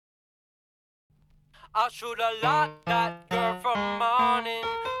I shoulda locked that girl from morning.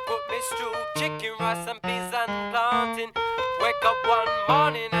 Cook me stew, chicken, rice and peas and plantain. Wake up one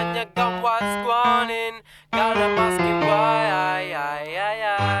morning and your gun was squawning. Girl, I'm asking why,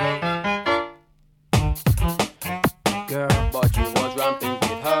 Girl, but you was ramping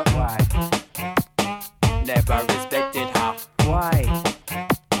with her. Why? Never respected her. Why?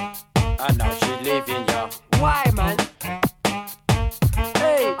 And now she leaving ya. Why, man?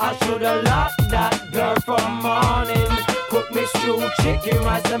 Hey, I shoulda locked that girl from morning. Cook me stew, chicken,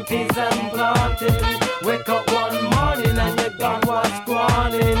 rice and peas and plantain. Wake up one morning and your gun was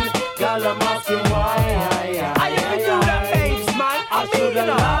squawning. Girl, I'm asking why. I ever do that, babes, man? I shoulda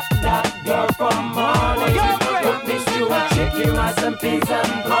locked that girl from morning. Cook me stew, chicken, rice and peas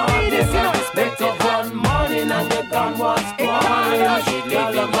and plantain. Wake up one morning and your gun was squawning.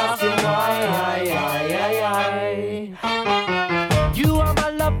 Girl, I'm asking why. You are my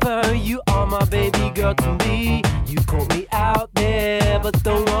lover, you are my baby girl to me. You caught me out there, but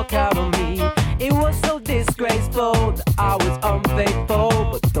don't walk out on me. It was so disgraceful that I was unfaithful.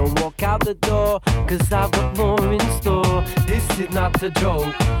 But don't walk out the door, cause I've got more in store. This is not a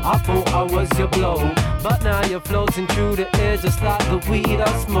joke, I thought I was your blow. But now you're floating through the air just like the weed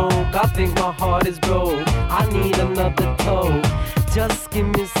I smoke. I think my heart is broke, I need another toe. Just give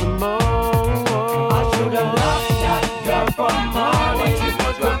me some more. I should've loved that girl from morning.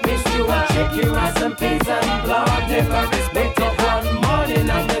 Cook me stew and chicken, rice and peas and blood. Never respected one morning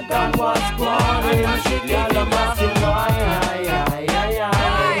and the gun was squawning. Girl, I'm asking why.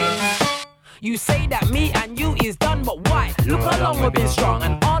 You say that me and you is done, but why? Look how long we've been strong,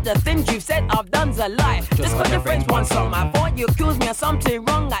 and all the things you've said I've done's a lie. Just cause your friends want some, I thought you accused me of something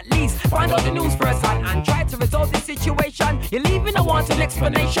wrong. At least find out the news firsthand and try to resolve this situation. You're leaving, I want an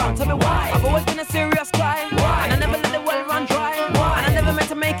explanation. Tell me why. I've always been a serious guy. Why? And I never let the well run dry. Why? And I never meant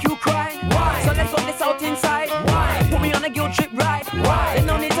to make you cry. Why? So let's sort this out inside. Why? Put me on a guilt trip ride. Why? There's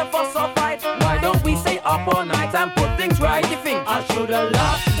no need to fuss or fight. Why don't we stay up all night and put things right? You think I should've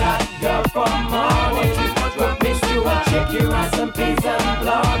loved that girl from morning. Cook me stew and chicken, rice and peas and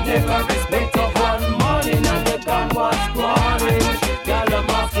blood. Never respected one morning and the gun was squawning. Girl, I'm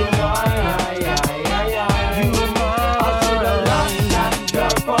asking why. I should've loved that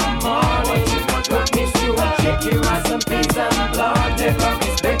girl from morning. Cook me stew and chicken, rice and peas and blood. Never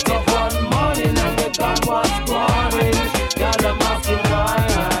respected one morning and the gun was squawning. Girl, I'm asking why.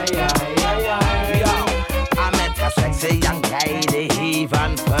 I met a sexy young lady,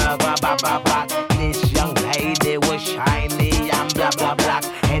 even further back. This young lady was shiny and blah blah blah.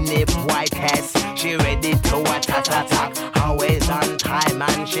 Any boy test, she ready to attack. Always on time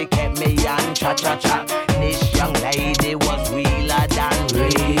and she kept me on cha. This young lady was realer than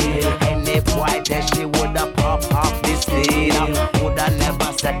real. Any boy test, she woulda pop off this deal. Woulda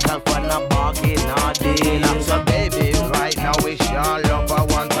never settle for no bargain or deal. So baby, right now it's your love I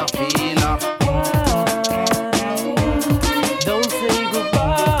want to feel. Don't say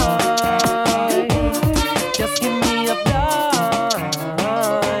goodbye, just give me a fly.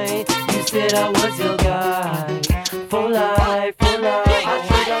 You said I was your guy, for life. I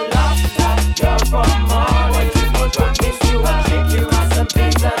should've loved that girl from morning. Cook me stew and chicken, rice and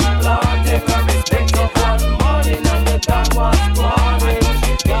peas and blood. Never respected one morning and the gun was squawning.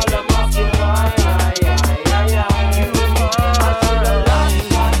 Girl, I'm asking why. I should've loved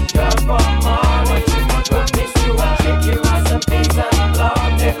that girl from morning. Cook me stew and chicken, rice and peas and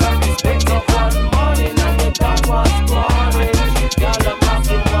blood. Never respected one morning and the gun was squawning. Girl, I'm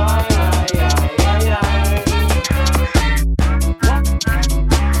asking why.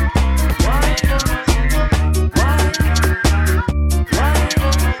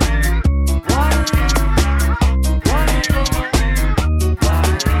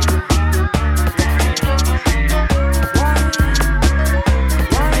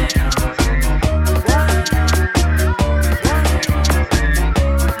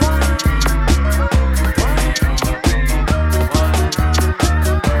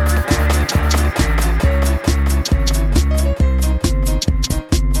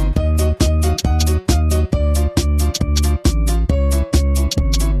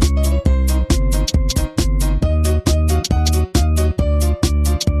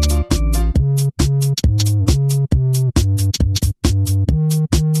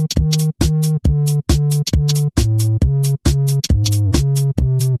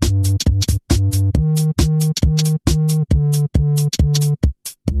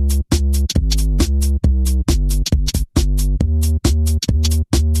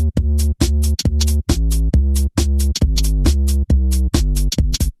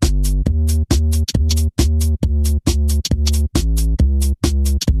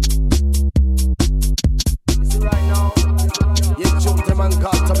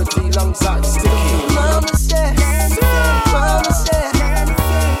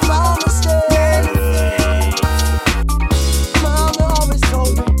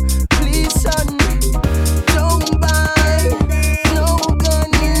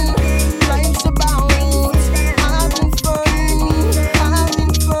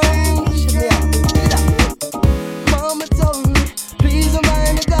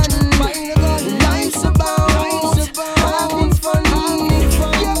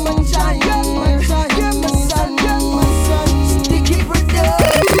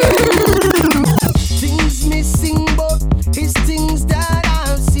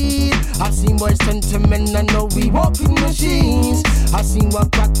 Some men I know we walking machines. I seen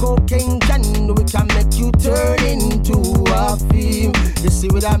what crack cocaine can do. We can make you turn into a film. You see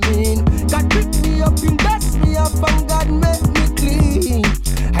what I mean? God pick me up and dust me up, and God make me clean.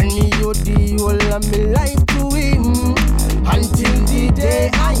 And me owe the whole of my life to him. Until the day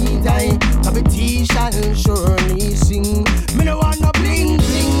I die, Tubby shall surely sing. Me no wanna bling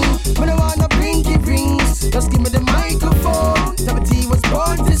bling, me no wanna blinky rings. Just give me the microphone. Tubby was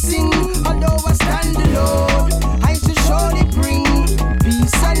born to sing. Although I stand alone, I should surely bring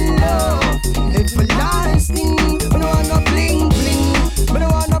peace and love, everlasting. Me no wanna bling bling, me no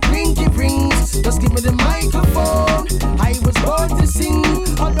wanna blinky rings. Just give me the microphone. I was born to sing.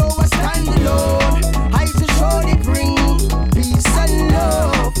 Although I stand alone, I should surely bring peace and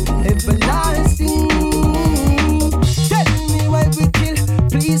love, everlasting. Tell me why we kill,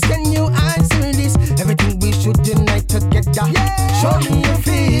 please can you answer this? Everything we should unite together. Show me your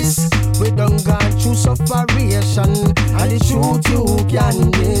face. We done gone through separation, and the truth you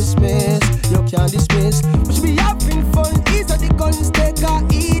can't dismiss. You can't dismiss. We should be having fun. These are the guns take a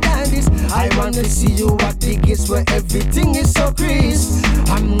heed and this. I wanna see you at the gates where everything is so crisp.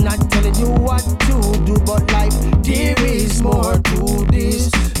 I'm not telling you what to do, but life, there is more to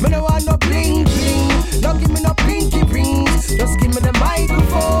this. Me no want no bling bling, don't give me no pinky rings. Just give me the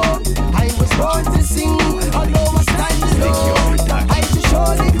microphone. I was born to sing, although I stand alone. I just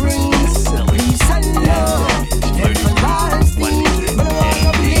surely bring peace and love, everlasting. Me no want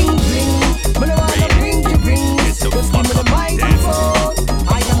no bling bling, me no want no pinky rings. Just give me the microphone.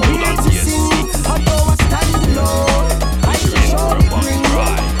 I am here to sing, although I stand alone. I just surely bring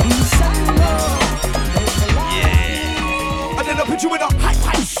peace and love, everlasting. And then I put you in a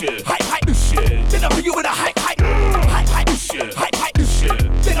hype shit, hype shit. Then I put you in a hype shit, hype shit.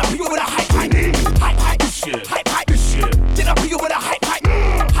 Then I put you in a hype shit, hype shit. Then I put you in a hype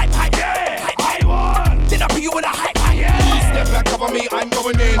yeah. I won. Then I put you in a hype yeah. Step back, cover me, I'm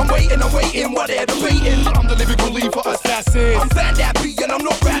going in. I'm waiting, what they're debating. I'm the lyrical lead for assassin. I'm fan that beat and I'm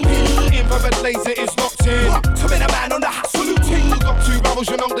not rapping. Infrared laser is locked in. To be the man on the hot saluting. Got 2 barrels,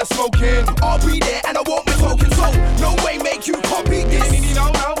 you know they're smoking. I'll be there and I won't be smoking. So no way make you copy this.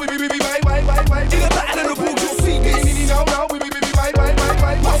 No, wait. In the battle of the ball, you'll see this. No, wait.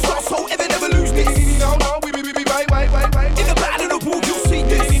 My soul so ever never lose this. No, wait. In the battle of the ball, you'll see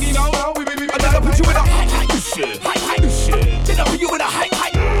this. And then I put you in a hype shit, Then I put you in a hype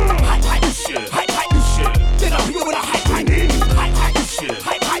shit, Then I put you in a hype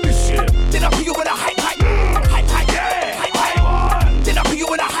shit, Then I put you in a hype yeah. I won. Then I put you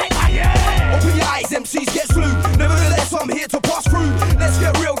in a hype yeah. Open your eyes, MCs get slew. Nevertheless, I'm here to pass through. Let's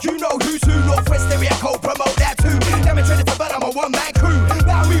get real, you know who's who. Northwest area code, promote that too. Damn it, ready for bad, I'm a one-man crew.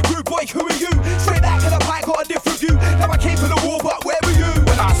 Now me group, boy, who are you? Straight back to the pie, got a different view. Now I came for the war, but where were you?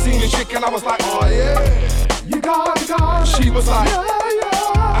 When I seen the chick and I was like, oh yeah, you got it. She was like, yeah.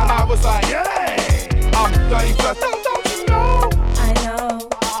 And I was like, yeah. I'm 31st, don't you know? I know.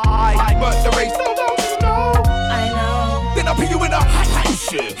 I burnt the race, don't you know? I know. Then I put you in a hype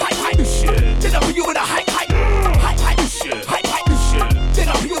shit, Then I put you in a hype shit, Then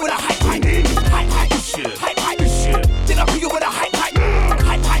I put you in a hype shit, Then I put you in a hype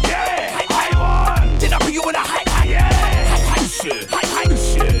yeah. I won. Then I put you in a hype yeah. Shit,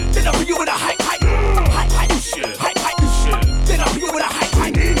 Then I put you in a hype shit, Then I put you in a hype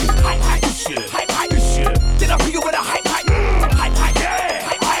shit, Then I put you in a hype yeah.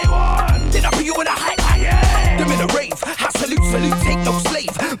 I won. Then I put you in a hype yeah. Them in a rave, I salute, take no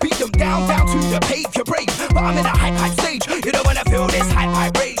slave. Beat them down to the pave, you're brave. But I'm in a hype stage, you know when I feel this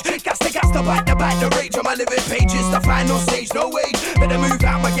hype rage. Gas to bite the rage on my living pages. The final stage, no wage. Better move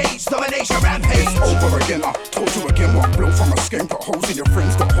out my gauge, domination rampage. Over again, I told you again, one blow from a skin. Got holes in your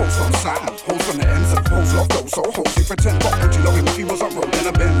friends, got holes on side, holes on the ends, and holes love those, so holes you pretend. What would you know him if he was on road in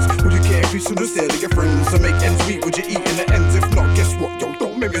a Benz? Would you care if he stood there to your friends and make ends meet? Would you eat in the ends? If not, guess what, yo,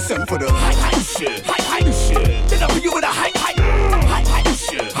 don't make me send for the hype shit, Then I put you in a hype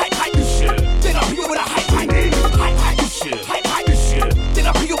shit, Then I put you in a hype shit, Then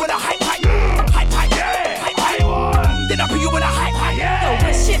I put you in a hype yeah. I won. Then I put you in a hype yeah. Yo,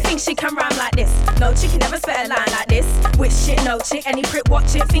 which shit thinks she can rhyme like this? No chick can never spit a line like this. Which shit, no chick, any prick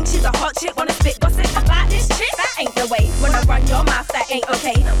watch it. Think she's a hot chick, wanna spit gossip about this chick? That ain't the way. When I run your mouth, that ain't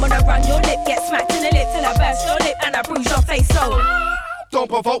okay. When I run your lip, get smacked in the lip till I burst your lip and I bruise your face. So don't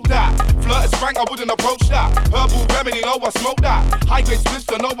provoke that. Flirt is frank, I wouldn't approach that. Herbal remedy, know I smoke that. High grade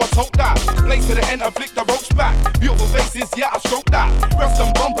spliffs, know I tote that. Blaze to the end, I flick the roach back. Beautiful faces, yeah, I stroke that. Breath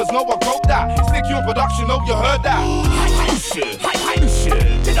some bumpers, know I broke that. Stick you in production, know you heard that. Hype shit,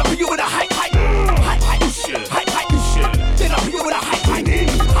 Then I put you in a hype shit, Then I put you in a hype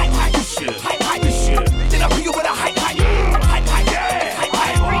shit,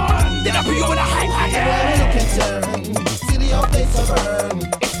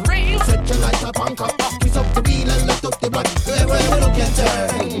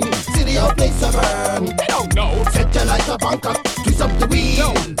 a banker, twist up the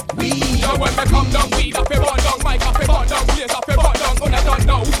wheel. Yo, when me come down, weed up a burn down, mic up a burn down, blaze up a burn down. When I don't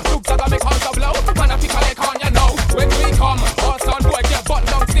know, looks like I make hands up low. Man, I pick a leg on you know. When we come, all sound boy get burn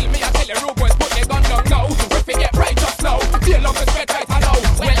down. Still me, I tell you, rude boys put your gun down now. If we get right just now, feel love the spread right I know.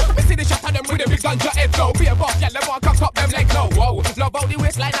 Well, we see the shot of them with the big ganja head now. Be a buff, yeah, them want cock up them leg now. Whoa, love how the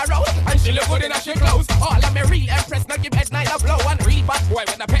waistline a roll, and she look good in her she clothes. All of me real empress, now give head night a blow. And real bad boy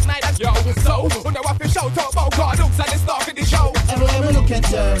when the pet night a yo. So, who know what we shout out about God, looks like the star for the show. Everywhere we look and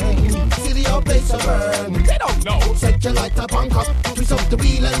turn, see the old place a burn. They don't know. Set your light up on cup, twist up the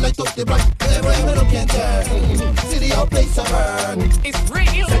wheel and light up the bright. Everywhere we look and turn, see the old place a burn. It's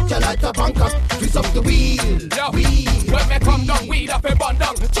real. Set your light up on cup, twist up the wheel. Yo, when me come down, weed up and bun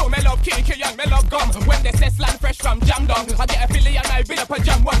down. Show me love kiki and me love gum. When they say slang fresh from jam down, I get a filly and I build up a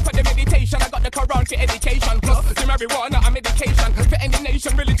jam. One for the meditation, I got the Quran for education. Plus the marijuana and medication for any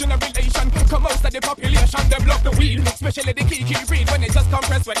nation, religion and relation. Come most of the population, them love the weed, especially the kiki breed. When it just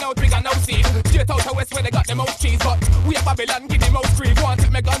compress with no twig and no seed. Straight out of west where they got the most cheese, but we a Babylon give the most greed. Want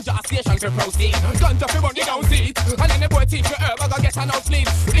to make ganja a station to proceed. Ganja for one you don't see, and then the boy teach you herb, I gotta get a no sleep.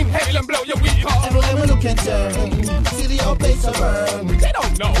 Inhale and blow your weed off. Everywhere we look and turn, see the old place a burn. They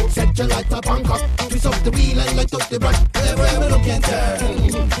don't know. Set your light up on cup, twist up the wheel and light up the bright. Everywhere we look and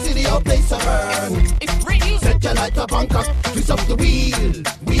turn, see the old place a burn. It's real. Set your light up on cup, twist up the wheel.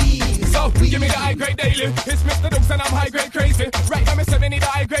 So, give me the high grade daily. It's Mr. Dukes and I'm high grade crazy. Right now, Mr. Need the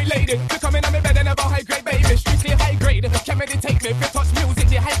high grade lady. You come in on me bed and never high grade baby. Strictly high grade. Can't meditate me. If you touch music,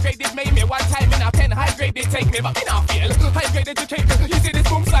 the high grade did make me. One time in a pen, high grade did take me. But me not feel high grade educated. You see this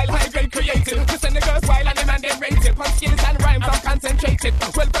boom style, high grade created. Listen the girls while and the man them rated. On skills and rhymes, I'm concentrated.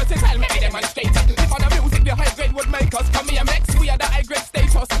 Well, versatile, maybe demonstrated. If on the music, the high grade would make us. Come here, Max, we are the high grade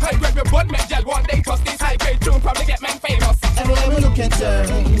status. High grade with bud, make gel one day. Cause this high grade tune probably get man famous. Everywhere we look and turn,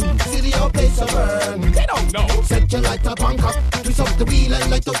 see the old place a burn. They don't know. Set your light up on cup, twist up the wheel and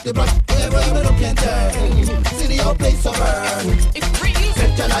light up the bright. Everywhere we look and turn, see the old place a burn. It's real.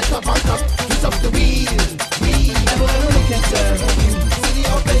 Set your light up on cup, twist up the wheel. Everywhere we look and turn, see the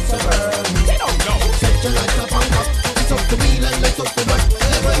old place a burn. They don't know. Set your light up on cup, twist up the wheel and light up the bright.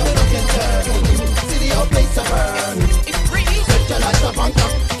 Everywhere we look and turn, see the old place a burn. It's real. Set your light up on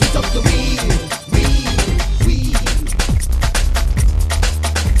cup, twist up the wheel.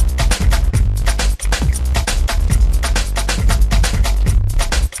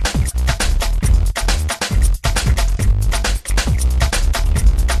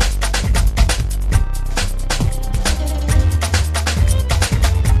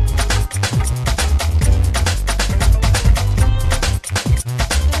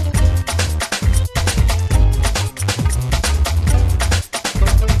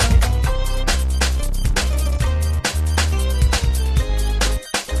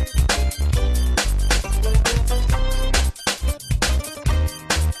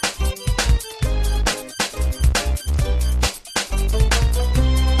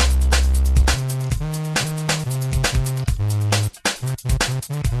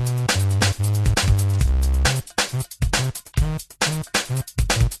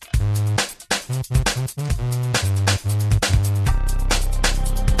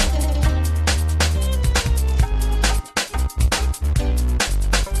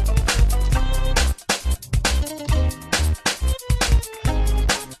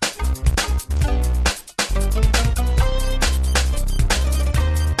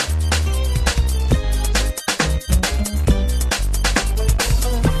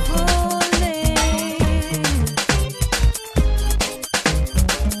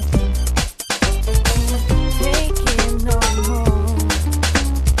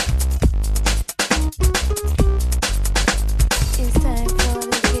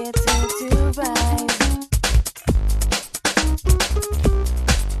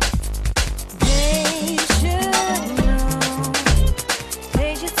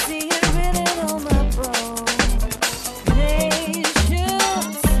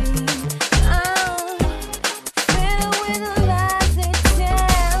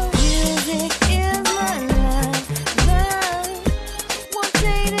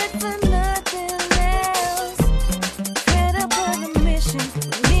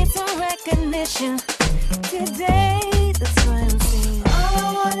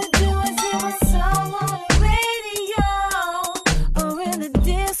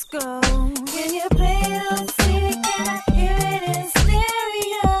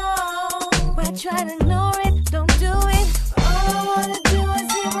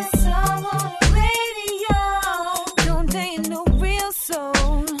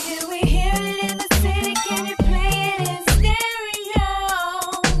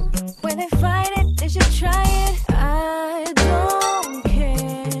 When they find it, they should try it.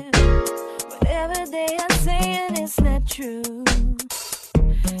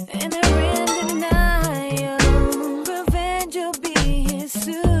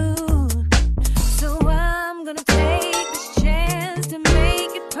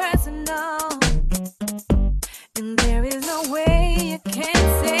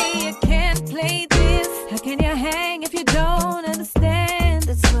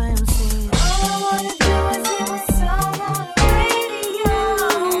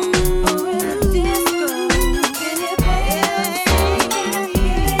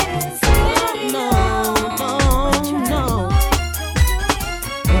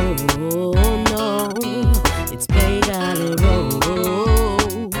 no, it's Bay Valley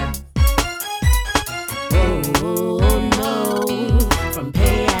Road. Oh no, from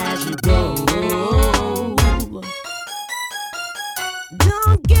pay as you go.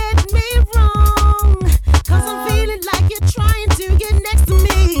 Don't get me wrong, 'cause I'm feeling like you're trying to get next to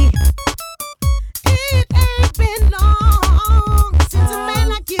me. It ain't been long since a man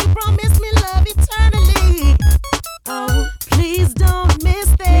like you promised me love eternally. Oh, please don't miss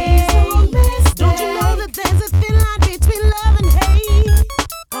this. Don't you know that there's a thin line between love and hate?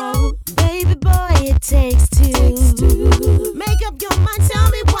 Oh, baby boy, it takes two. Make up your mind, tell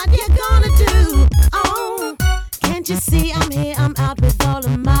me what you're gonna do. Oh, can't you see I'm here, I'm out with all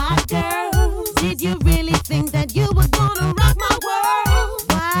of my girls. Did you really think that you were gonna rock my world?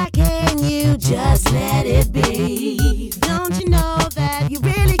 Why can't you just let it be? Don't you know that you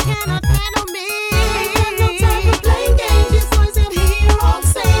really cannot handle me? Ain't got no time for playing games. These boys out here all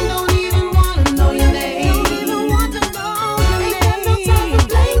saying don't even wanna know your name. Don't even want to know your name. Ain't got no time for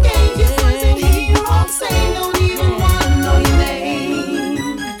playing games. These boys out here all saying don't even wanna know your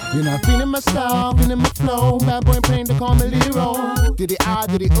name. You're not feeling my style, feeling my flow. Bad boy playing the call me Lero. Did it I,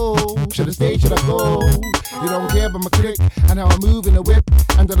 did it oh? Should I stay, should I go? You don't care about my click and how I move in the whip.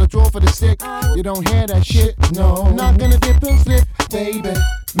 Under the draw for the stick. You don't hear that shit, no. I'm not gonna dip and slip, baby,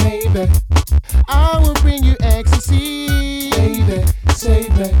 maybe. I will bring you ecstasy, baby,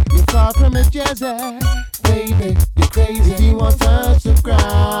 save me. You're far from a jazzy, baby, you're crazy. If you want to touch the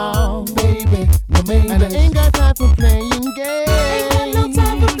ground, baby, no maybe. And I ain't got time for playing games. Ain't got no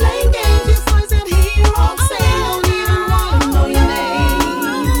time for playing games. These boys out here all saying don't even wanna know your name.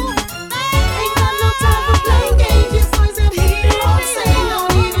 Ain't got no time for playing games. These boys out here all saying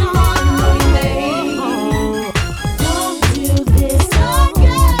don't even wanna know your name. Don't do this,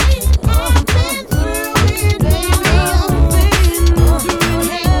 okay? I've been through it, baby. I've been through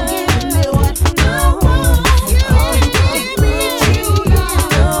it. Give me what I want. You give me true love.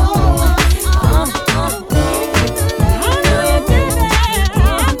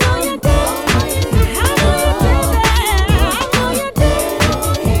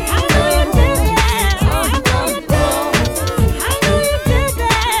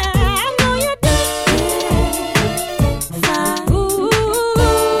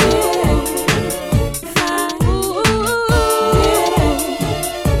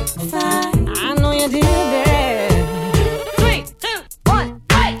 I know you did that. 3, 2, 1,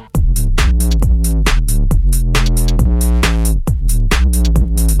 hey!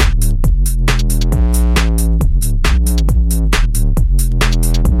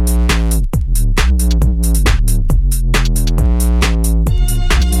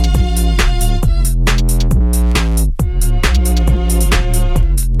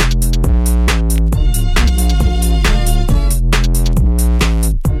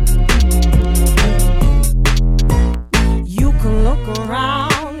 You can look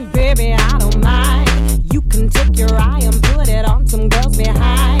around, baby, I don't mind. You can take your eye and put it on some girls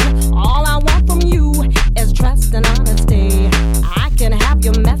behind. All I want from you is trust and honesty. I can have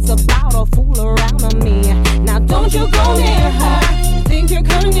you mess about or fool around on me. Now don't you go near her, think you're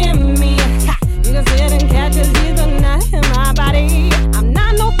coming near me. Ha, you can sit and catch a disease not in my body. I'm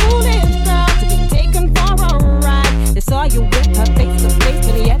not no foolish girl to be taken for a ride. They saw you with her face to face,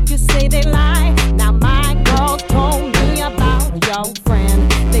 but yet you say they lie. Now my girls told me about your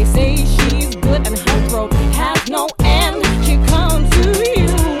friend. They say she's good and her throat has no end. She comes to you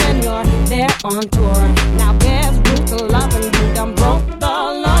when you're there on tour. Now there's room to love and you done broke the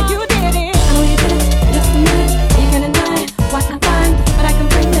law. You did it. I know you did it. Just a minute. You can deny what I find, but I can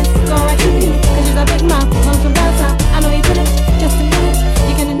bring this go right to you. 'Cause you're a big mouth, comes from Gaza. I know you did it. Just a minute.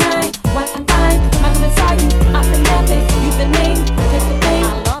 You can deny what I find. I'm coming inside you. Up in that face. You've been named. Take the pain. I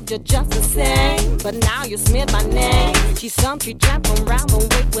loved you just the same, but now you smeared my name. She's some tree jumping around the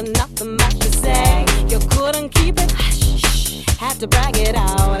way with nothing much to say. You couldn't keep it. Shh, had to brag it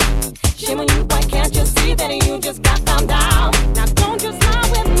out. Shame on you, why can't you see that you just got found out? Now don't you smile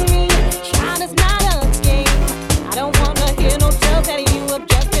with me. Trying is not a game. I don't wanna hear no tales that you have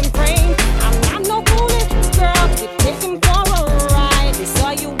just been framed. I'm not no foolish girl to be taken for a ride. They saw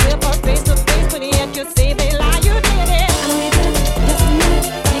you with her face to face, but yet you say they lie. You did it. I know you did it. Just a minute.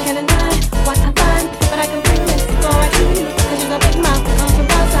 You can deny what I find, but I can bring this go right to you. 'Cause you're a big mouth, comes from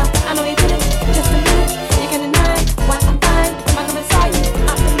Gaza. I know you did it. Just a minute. You can deny what I find. I'm coming inside you.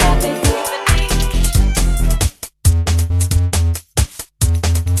 Up in that face.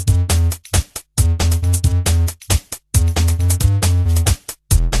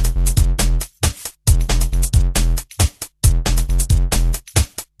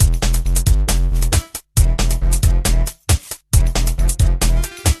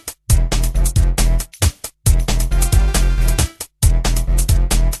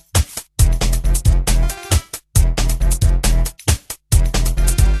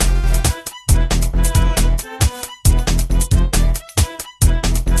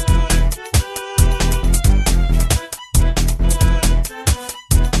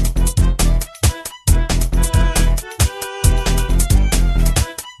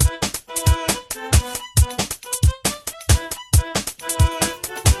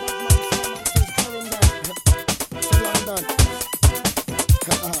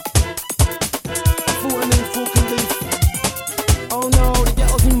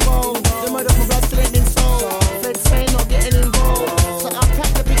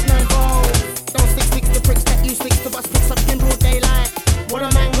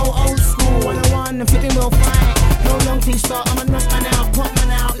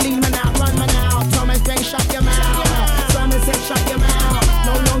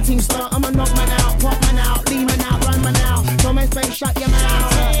 thing start, I'ma knock man out, pop man out, leave man out, run man out. So man say shut your mouth.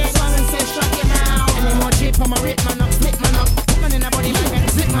 Simon says shut your mouth. And then more chip on my rip man up, split man up. Put man in a body man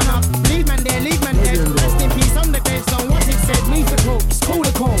and zip man up. Leave man there, leave man dead. Rest in peace on the bed, so what it said, leave the corpse, call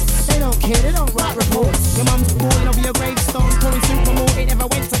the corpse. They don't care, they don't write reports. Your mum's falling over your gravestone, pouring supermalt, it never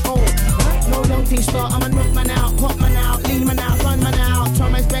went to cold. No long thing start, I'ma knock man out, pop man out, leave man out, run man out.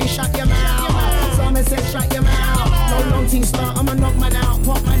 Thomas Bay, shut your mouth. Simon says shut your mouth. No long thing start, I'ma knock man out,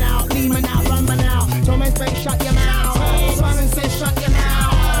 pop man out, leave man out, run man out. Thomas Bay, shut your mouth. Simon says shut your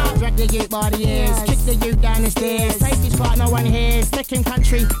mouth. Drag the youth by the ears, kick the youth down the stairs. Safety spot, no one hears. Second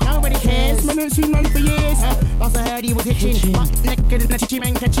country, nobody cares. Man ain't seen none for years. Last I heard he was hitching, but naked and the chichi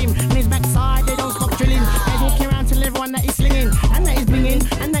man catch him. On his backside, they don't stop drilling. They walking around till everyone that he's slinging, and that he's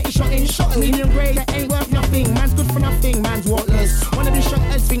blinging, and that he's shotting. Medium grade, that ain't worth nothing. Man's good for nothing, man's worthless. One of these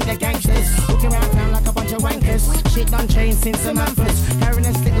shotters think they're gangsters. Walking around town like a bunch of wankers. Shit done changed since the Manfords. Carrying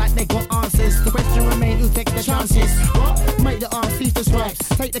a stick like they got answers. The question remains, who takes the chances? What? Make the arms, teeth the stripes.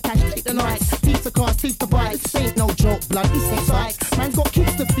 Take the cash, take the nights. Teeth the cars, teeth the bikes. This ain't no joke, blood, this ain't psych. Man's got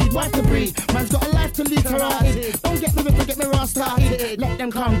kids to feed, wife to breed. Man's got a life to lead, karate. Don't get me with get me started. Let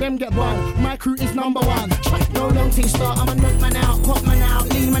them come, them get one. My crew is number one. No long thing start, I'ma knock man out, pop man out,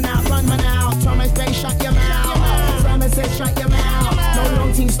 leave man out, run man out. Thomas Bay, shut your mouth. Simon says shut your mouth. No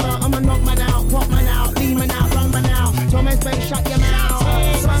long thing start, I'ma knock man out, pop man out, leave man out, run man out. Thomas Bay, shut your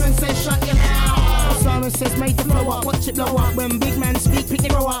mouth. Simon says shut your mouth. Simon says make the flow up, watch it blow up. When big men speak, pick they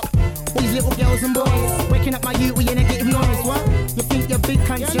grow up. These little girls and boys, waking up my youth with your negative noise. What? You think you're big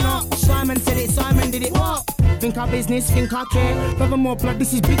cunts, you know? Simon said it, Simon did it. What? Think our business, think I care. Furthermore, blood,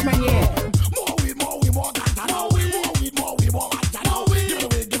 this is big man, yeah. More weed, more ganja. More weed, more ganja.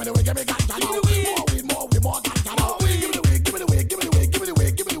 Give me the way, give me ganja. More weed, more ganja. Give me the way, give me the way, give me the way, give me the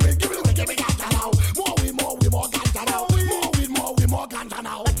way, give me the way, give me the way, give me ganja now. More weed, more ganja now. More weed, more ganja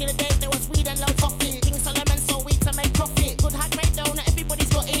now. Back in the days, there was weed and low coffee. King Solomon sold weed to make profit. Good high grade though, not everybody's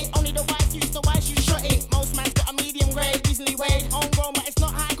got it. Only the wise use the wise, you shot it. Most man's got a medium grade, easily weighed. Homegrown, but it's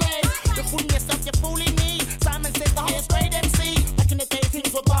not high grade. You're fooling yourself, you're fooling me. Simon says the highest grade MC. Back in the day,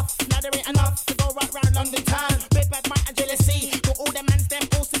 things were buff. Now there ain't enough to go right round London town. Big bad might and jealousy. Got all the mans, them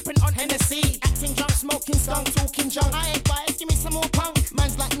all sipping on Hennessy. Acting drunk, smoking skunk, talking junk. I ain't biased, give me some more punk.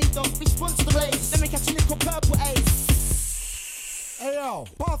 Mans like me don't response to the race. Let me catch a little purple ace. Hey yo,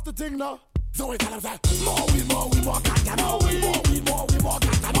 pass the thing now. So we tell them that more weed, more ganja. More weed, more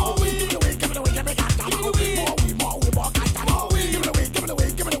ganja. More weed, give me the way, give me the way, give me ganja. More weed, more ganja. More weed, give me the way, give me the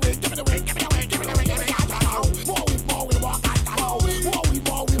way, give me the way, give me the way, give me the way, give me the way, give me ganja now. More weed, more ganja. More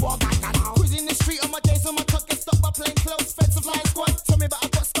weed, more ganja now. Cruising the street on my days on my cock, get stopped by plain clothes, feds of flying squad. Tell me about I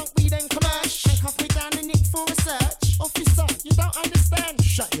got skunk weed and commerce. Handcuff me down and nick for research. Officer, you don't understand.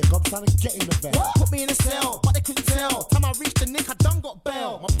 Shut your gob, son, and get in the bed. Put me in a cell, but they couldn't tell. Time I reached the nick, I done got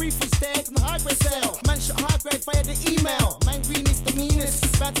bail. My brief was dead and the high grade sale. Man shot high grade via the email. Man green is the meanest.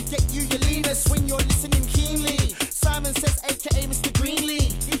 About to get you your leanest when you're listening keenly. Simon says, aka Mr. Greenlee.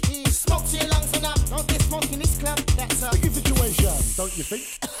 Smoke to your lungs and up. Don't get smoke in this club. That's a big situation, don't you think?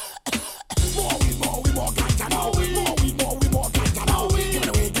 More weed, more ganja. More weed, more ganja. More weed, give me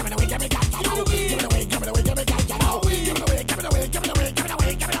the way, give me the way, give me ganja. More weed, give me the way, give me the way, give me ganja. More weed, give me the way, give me the way, give me the way, give me the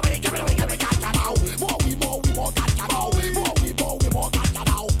way, give me the way, give me the way, give me ganja now. More weed, more ganja. More weed, more ganja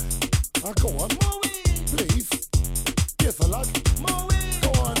now. Go on, more weed, please. Yes, I like it. More weed. Go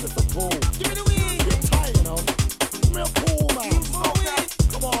on, Mr. Cool. give me the weed. You're tired, you know. Real cool, man. More weed.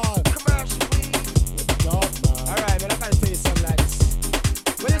 Come on. Commercial weed. Good job, man. Alright, man, I gotta tell you something like this.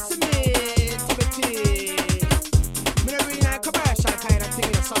 Well, it's me, Tubby. Me not really like commercial kind of thing,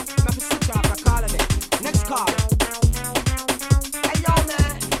 you know, so I'm have to switch off the call of it. Next call. Hey, yo,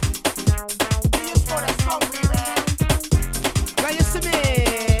 man. You just for the skunk weed, man. Well, you see me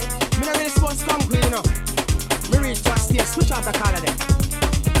not really smoke skunk weed, you know. Me reach just here, switch off the call of it.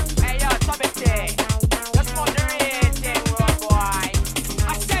 Hey, yo, Tubby. Just for the rating, road boy.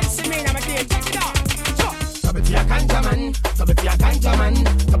 I said, see me, I'm a game, check it out. Tubby to your ganja man, Tubby to your ganja man,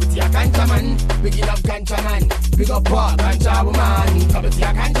 Tubby to your ganja man. Big up ganja man, big up poor ganja woman. Tubby to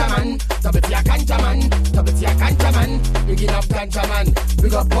your ganja man, Tubby to your ganja man, Tubby to your ganja man. Big up ganja man,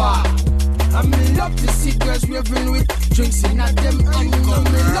 big up poor. I me love to see girls raving with drinks in at them, and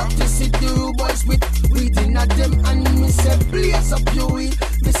me love to see the boys with weed in at them, and me say blaze up your weed.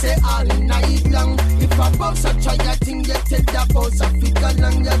 Me say all night long. If I bounce a try a thing, you take that bounce a figure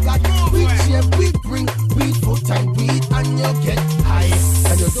long. You got weed shape, weed bring, weed foot and weed, and you get high.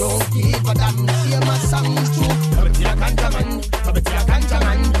 And you don't give a damn, hear my song is true. Come to your ganja man, come to your ganja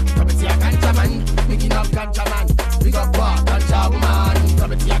man, come to your ganja man. Picking up ganja man, big up bar, ganja woman.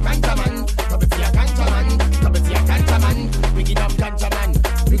 Come to your ganja man, come to your ganja man, come to your ganja man. Picking up ganja man,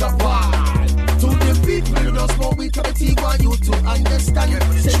 big up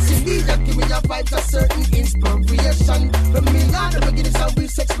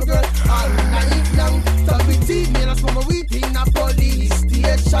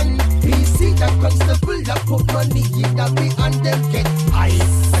constable that put money in the way and them get high.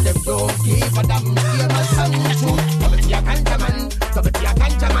 And them don't give a damn, hear my song too. Double T a Ganja man, double T a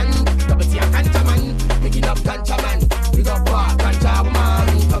Ganja man, double T a Ganja man. Picking up Ganja man, big up Ganja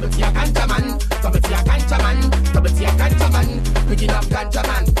woman. Double T a Ganja man, double T a Ganja man, double T a Ganja man. Picking up Ganja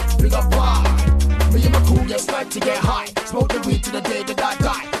man, big up me and my crew get snipe to get high. Smoke the weed to the day that I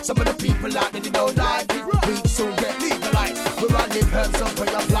die. Some of the people out there, they don't like it. Weed soon get legalized. We're all live herbs up for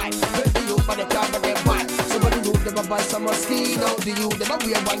your life. Let the youth by the camera get by. Some of the youth never buy some mosquito. The youth never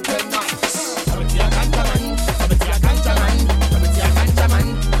wear 110 nights. Double T a Ganja man, double T a Ganja man, double T a Ganja man.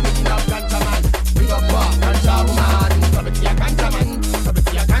 Picking up Ganja man, big up Ganja woman. Double T a Ganja man, double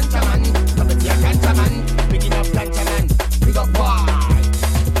T a Ganja man, double T a Ganja man. Picking up Ganja man, big up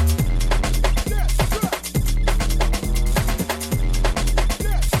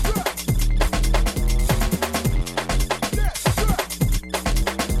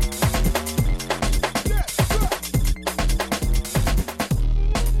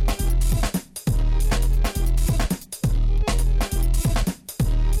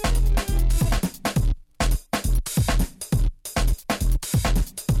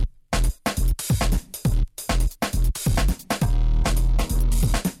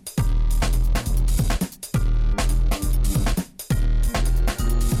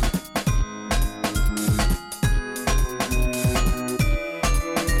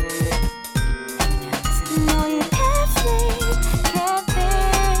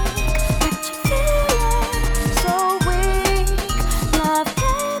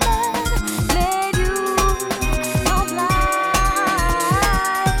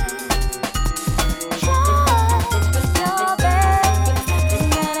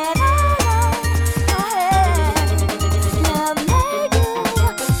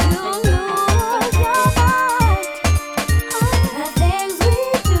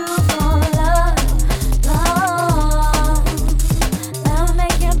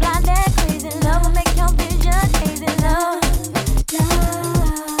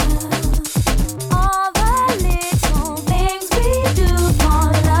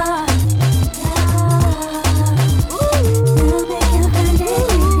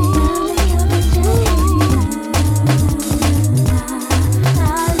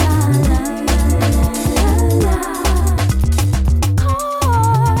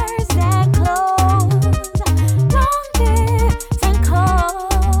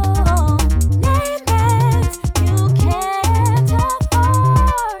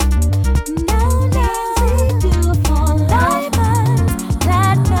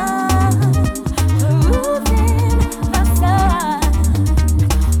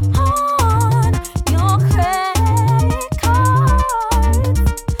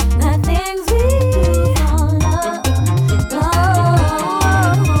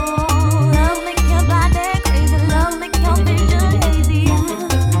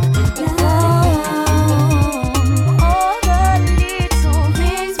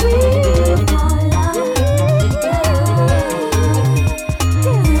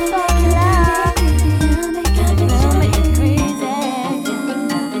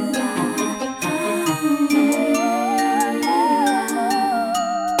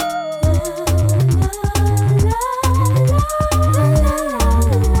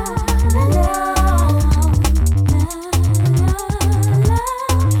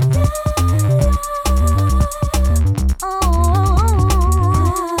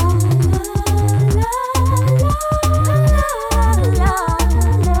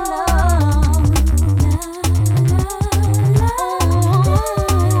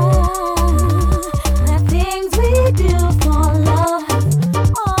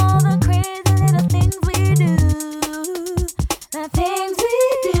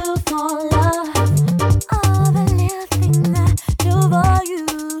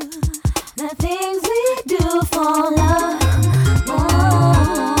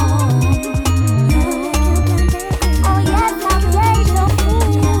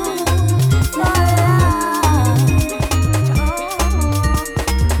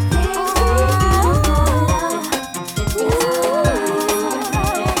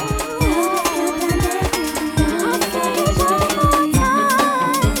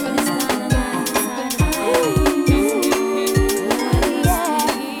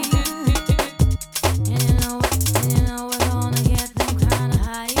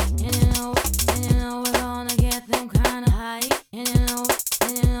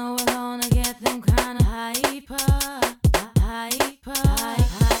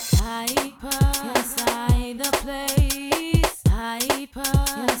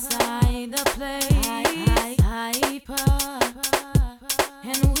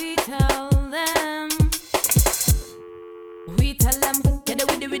We tell them, get it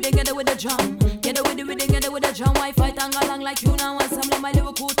with the rhythm, get it with the drum. Get it with the rhythm, get it with the drum. Why fight and go along like you now? And some of my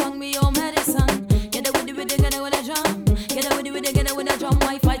lyrical tongue, me your medicine. Get it with the rhythm, get it with the drum. Get it with the rhythm, get it with the drum.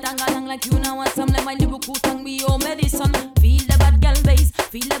 Why fight and go along like you now? And some of my lyrical tongue, me your medicine. Feel the bad girl bass,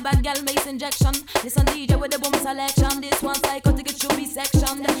 feel the bad girl bass injection. Listen DJ with the boom selection. This one psychotic, it should be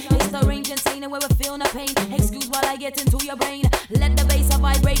sectioned. It's the range insane where we feel no pain. Excuse while I get into your brain. Let the bass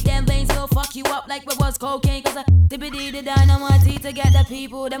vibrate them veins. We'll fuck you up like we was cocaine. Cause I dippity the dynamite to get the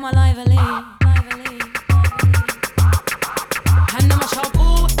people them alive and live. And I'm a shout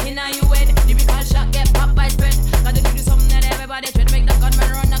boo in a you head. Lyrical shot get popped by spread. Gotta do something that everybody tread. Make the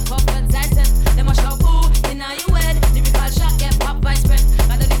gunman run a couple seconds. Them a shout boo in a you head. Lyrical shot get popped by spread.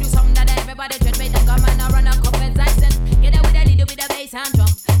 Gotta do something that everybody tread. Make the gunman run a couple seconds. Get it with a little bit of bass and drum.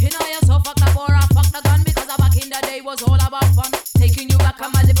 You know you're so fuck the bore and fuck the gun. Because back in the day was all about fun. Taking you back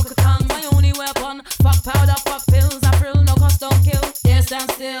on my lyrical tongue. My only weapon. Fuck powder, fuck pills. I frill, no cost, don't kill. There stand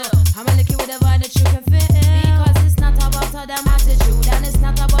still. I'm a licky with a vibe that you can feel. Because it's not about them attitude. And it's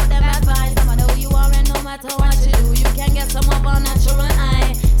not about them advice. No matter who you are and no matter what you do, you can get some of a natural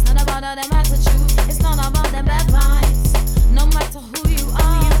eye. It's not about them attitude. It's not about them advice. No matter who you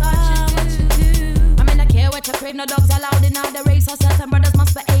are, what you do. I mean, I care what you crave. No dogs allowed in all the race. So certain brothers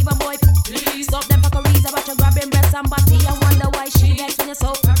must behave. And boy, please stop them fuckeries about you grabbing breasts and body. I wonder why she gets when you're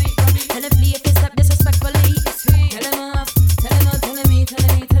so rubby. Tell him flee if you step disrespectfully. Tell him off. Telling me,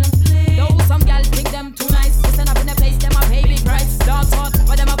 flee. Yo, some gal think them too nice. Listen up in the place, them a pay big price. Dogs hot,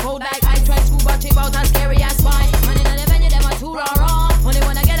 but them a cold like I try to but cheap out as scary as spy. Money in the venue, them a too raw. Only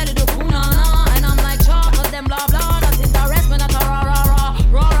when I get a little cool, nah. And I'm like, chalk, cause them blah blah. Nothing to rest, but not a raw.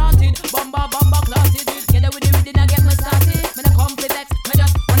 Raw haunted, bomba, clotted. Get it with the rhythm, I get me started.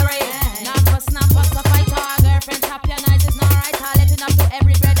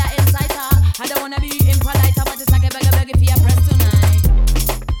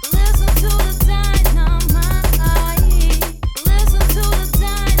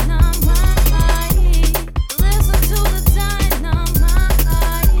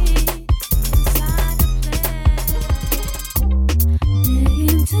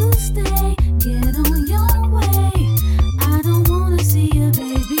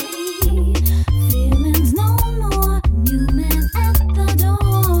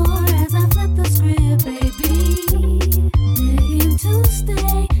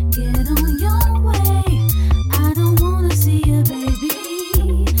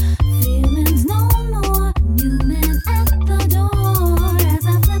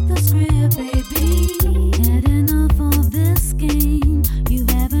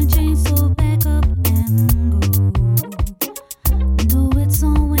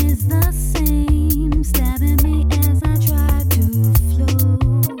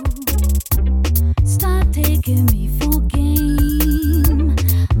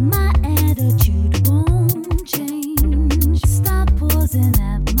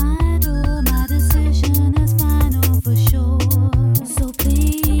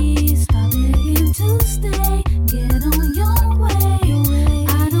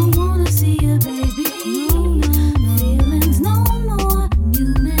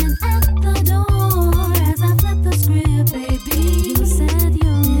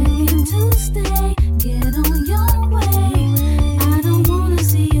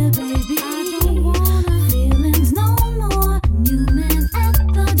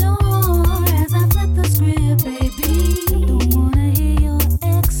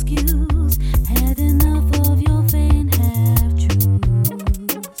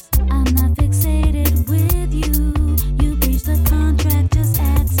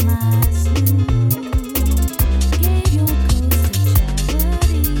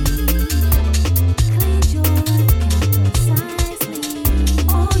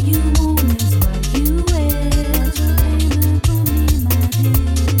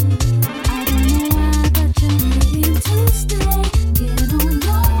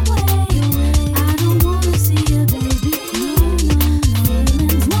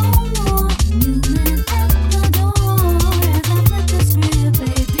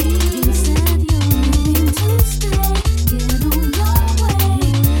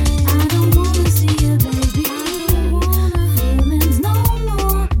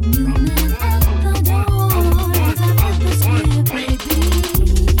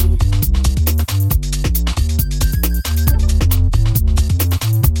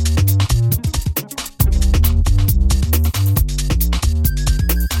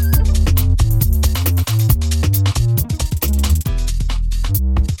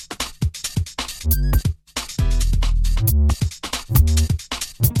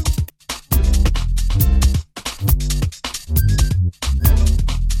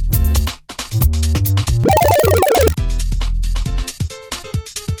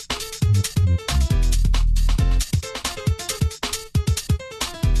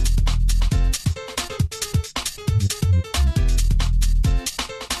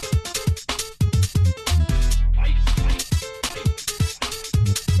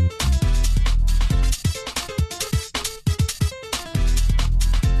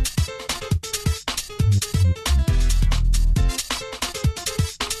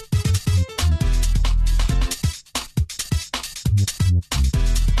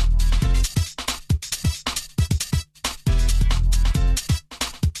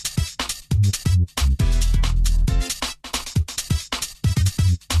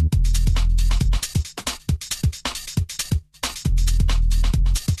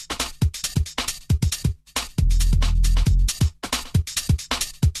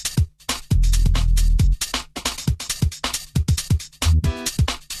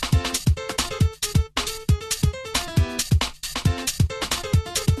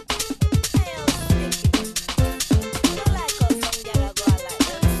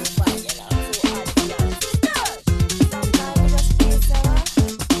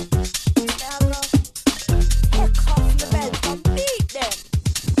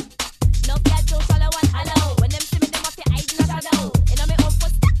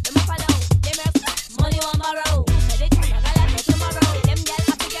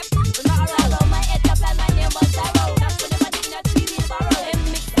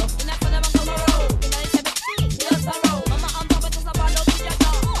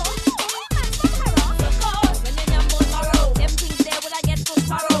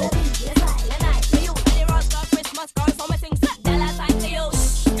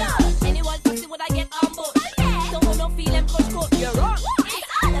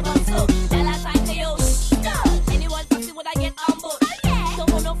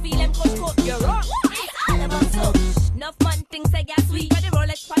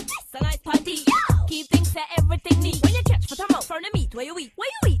 where you eat? Where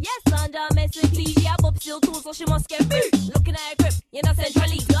you eat? Yes, Ganja, basically, she a bop still too, so she must get beat. Looking at her grip, you know,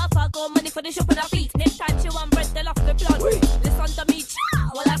 centrally. Girl, fuck all money for the shop and her feet. Next time she want bread, they'll have to plan. Listen to me, chow,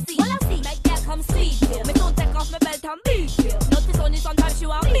 all I see. Make girl come sweet, yeah. Me don't take off my belt and beat you. Notice only sometimes she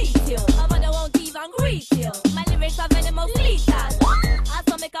want beat you. Her mother won't even greet you. My lyrics are venomous lethal. I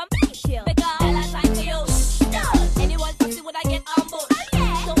saw me come beat you. Because all I time for you. Anyone pussy would I get on board?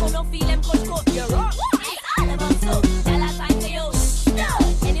 Don't want no feel them coach coat. You're wrong. It's all about so. All I time for you.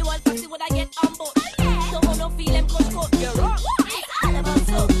 Anyone pussy would I get on board? Don't want no feel them coach coat. You're wrong. It's all about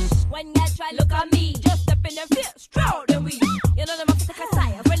so. When you try look at me, just step in their fear, stroll then we. You know them have to take a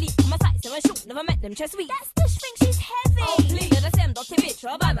side, really my size, so I shoot, never met them chest weak. That's the string, she's heavy. Oh please, you're the same dirty bitch,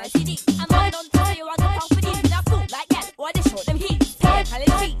 or buy my CD. I'm not done to you, I got off with these. With a fool like that, why they show them heat? Can't call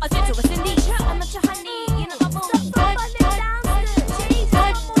it cheat, I'll take to a Cindy. I'm not your honey, you know my boo. Stop running down the cheese,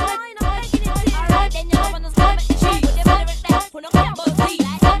 I'm wine, I'm begging it to. Alright then, you know when I'm slow at the cheese. With your belly right there, put on my buzz please.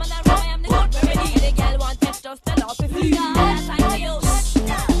 Come on and roll, I'm the good remedy. The girl want test, just tell off if you got all that time for you.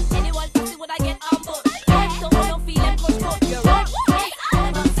 Anyone pussy would I get on board? Don't want no feel them coach coat, you're wrong. It's all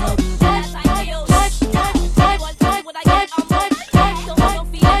about so. All that time for you. Anyone pussy would I get on board? Don't want no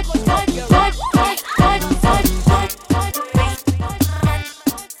feel them coach coat, you're wrong. It's all about so.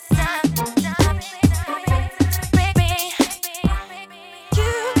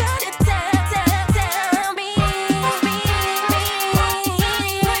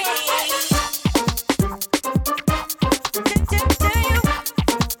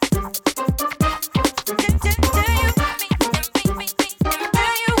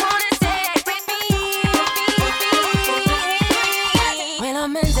 When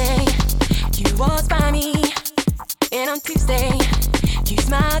on Monday, you walked by me, and on Tuesday, you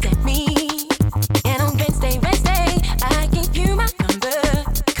smiled at me, and on Wednesday, I gave you my number.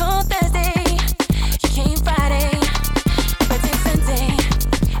 Called Thursday, you came Friday, but since Sunday,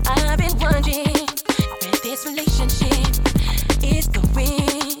 I've been wondering where this relationship is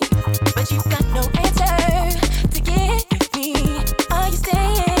going, but you got no answer to get with me. Are you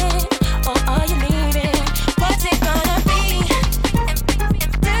staying or are you leaving? What's it gonna be?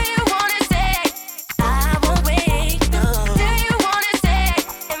 Do you wanna say I won't wait? No. Do you wanna say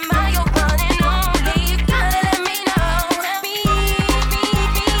am I your one and only? You gotta let me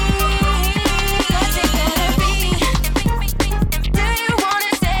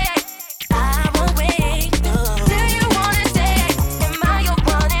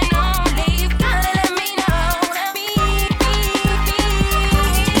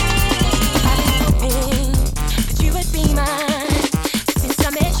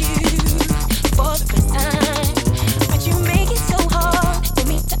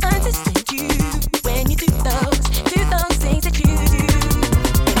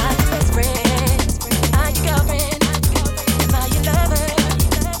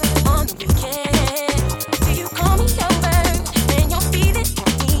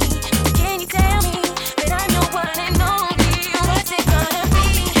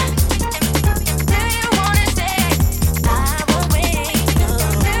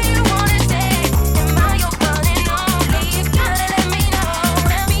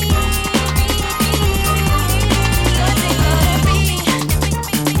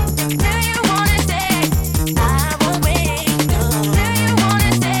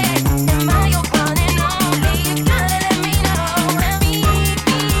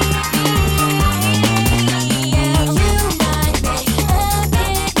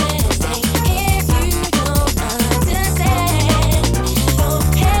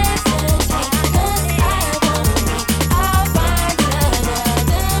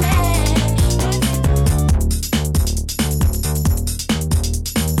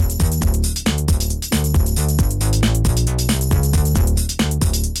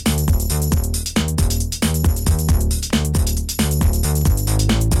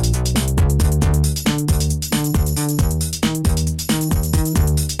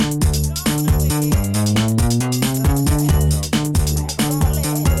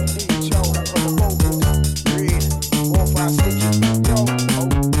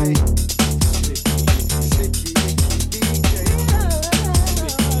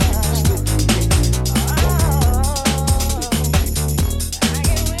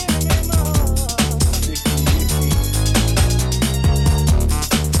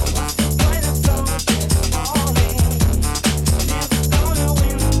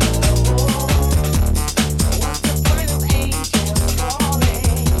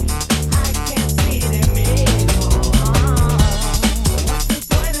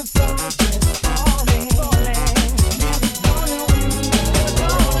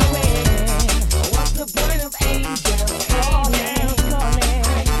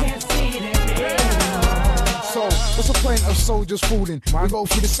represent of soldiers falling. We go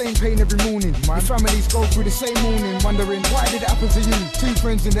through the same pain every morning. Your families go through the same morning, wondering why did it happen to you? Two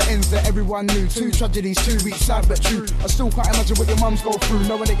friends in the ends that everyone knew. Two tragedies, 2 weeks sad but true. I still can't imagine what your mums go through,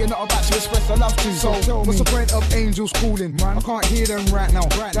 knowing that you're not about to express a love to. So what's the point of angels calling? I can't hear them right now.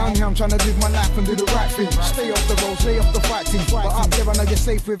 Down here I'm trying to live my life and do the right thing. Stay off the road, stay off the fight team. But up there I know you're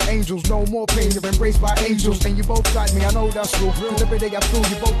safe with angels. No more pain, you're embraced by angels. And you both guide me, I know that's real. Cause every day I feel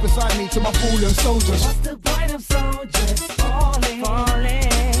you both beside me to my fallen soldiers. What's the point of soldiers falling?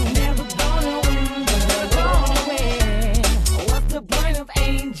 Never gonna win, but gonna win. What's the point of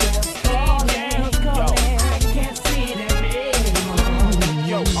angels calling? I can't see them anymore.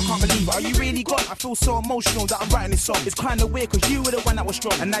 Yo, I can't believe it. Are you really gone? I feel so emotional that I'm writing this song. It's kinda weird cause you were the one that was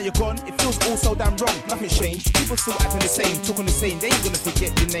strong. And now you're gone, it feels all so damn wrong. Nothing's changed, people still acting the same, talking the same. They ain't gonna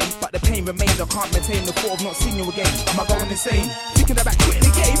forget your name, but the pain remains. I can't maintain the thought of not seeing you again. Am I going insane? Thinking about quitting the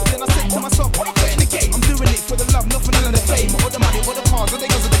game. Then I said to myself, why not quitting the game? I'm doing it for the love, not for none of the fame. Or the money, or the cars, or the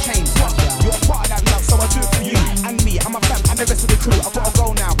girls, or the chains. What? You're a part of that love, so I do it for you. And me, and my fam, and the rest of the crew. I've gotta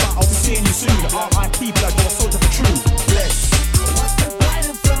go now, but I'll be seeing you soon. R.I.P. blood, you're a soldier for true. Bless. What's the point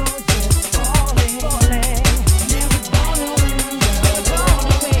of soldiers falling? Never gonna win, but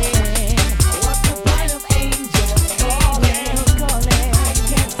gonna win. What's the point of angels calling? I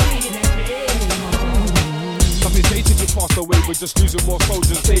can't see them anymore. Nothing's dated, you passed away. We're just losing more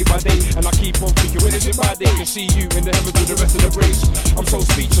soldiers day by day. And I keep on thinking, when is it my day to see you in the heavens with the rest of the race? I'm so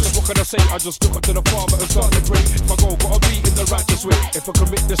speechless, what can I say? I just look up to the Father and start to pray. If I go, gotta be in the righteous way. If I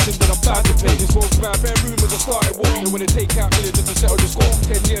commit the sin, then I'm bound to pay. This won't grab bare rumors, I started war. And when they take out millions to settle the score,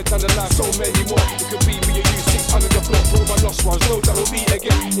 10 years down the line, so many more. It could be me and you, 600 the floor. For all my lost ones, know that we'll be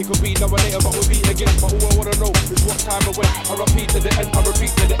again. It could be now or later, but we'll be again. But all I wanna know is what time and when. I repeat to the end, I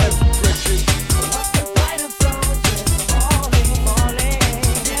repeat to the end. Correction. What's the point of soldiers falling?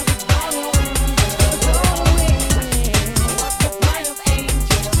 Never gonna win, but gonna win. What's the point of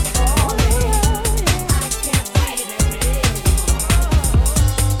angels falling? I can't see them anymore.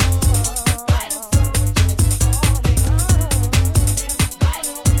 Point of soldiers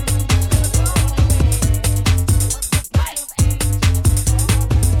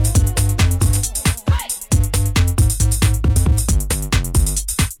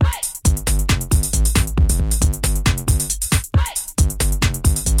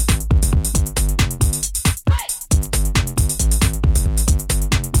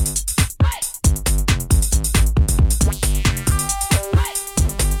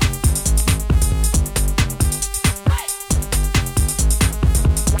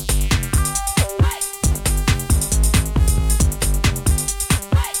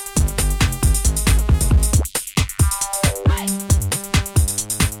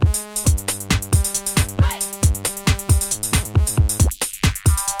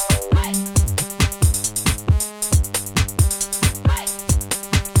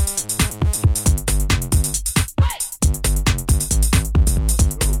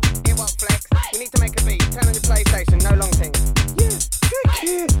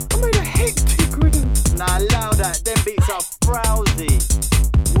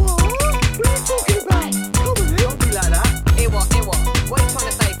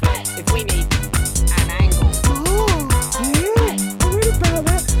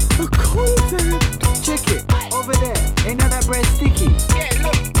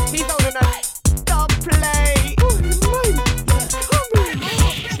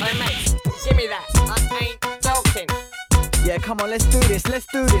come on, let's do this,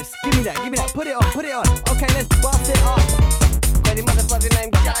 Give me that, put it on. Okay, let's bust it up. Any motherfucking name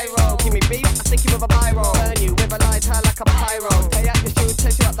Gyro. Give me beef, I stick you with a biro. Burn you with a lighter like a pyro. Pay out your shoe,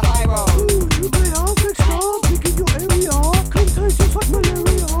 chase you up the high road. Ooh, you may have next star, big in your area. Contagious like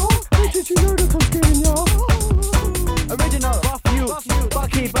malaria. How did you know that I'm scaring ya? Original, rough you,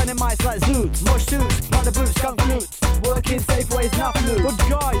 Bucky burning mics like zoots. More shoots, mother boots, skunk flutes. Working safe ways, not flute. But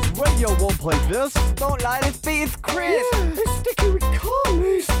guys, radio won't play this. Don't lie, this beat is crisp. Yeah, it's sticky with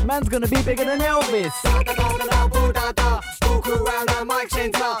carnies. Man's gonna be bigger than Elvis. Walk around the mic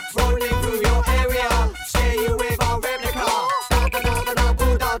center, rolling through your area. Scare you with our replica. Walk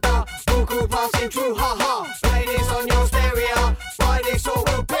passing through, ha. Play this on your stereo. Buy this or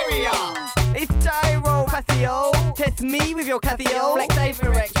we'll bury ya. It's Gyro, Casio. Test me with your Casio. Flex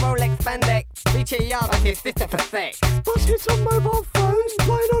Averex, Rolex, Spandex. Reach a yard like it's Sister for sex. Bust hits on mobile phones,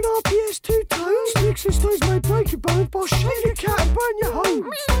 playing on RPS 2 tones. Mixing stones may break your bones, boss shake your cat and burn your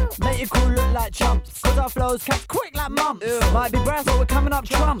homes. Make your crew look like chumps, cause our flows catch quick like mumps. Might be brass, but we're coming up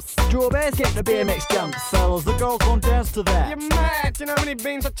trumps. Strawberries get the BMX jumps. Fellas, the girls won't dance to that. You're mad, you know how many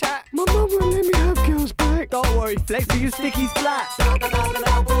beans I chat? My mum won't let me have girls back. Don't worry, flex for you stickies flat. Walk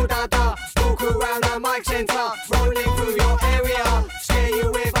around the mic center, rolling through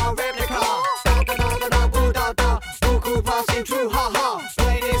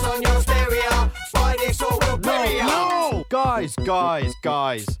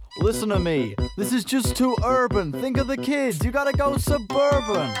Guys, listen to me. This is just too urban. Think of the kids. You gotta go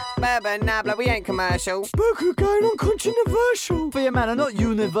suburban. Bourbon, nah, blood, we ain't commercial. Book going on country universal. For your man, I'm not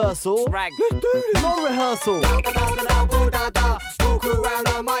universal. Rag. Let's do this. No rehearsal. Walk around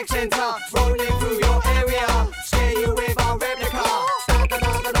the mic center. Roll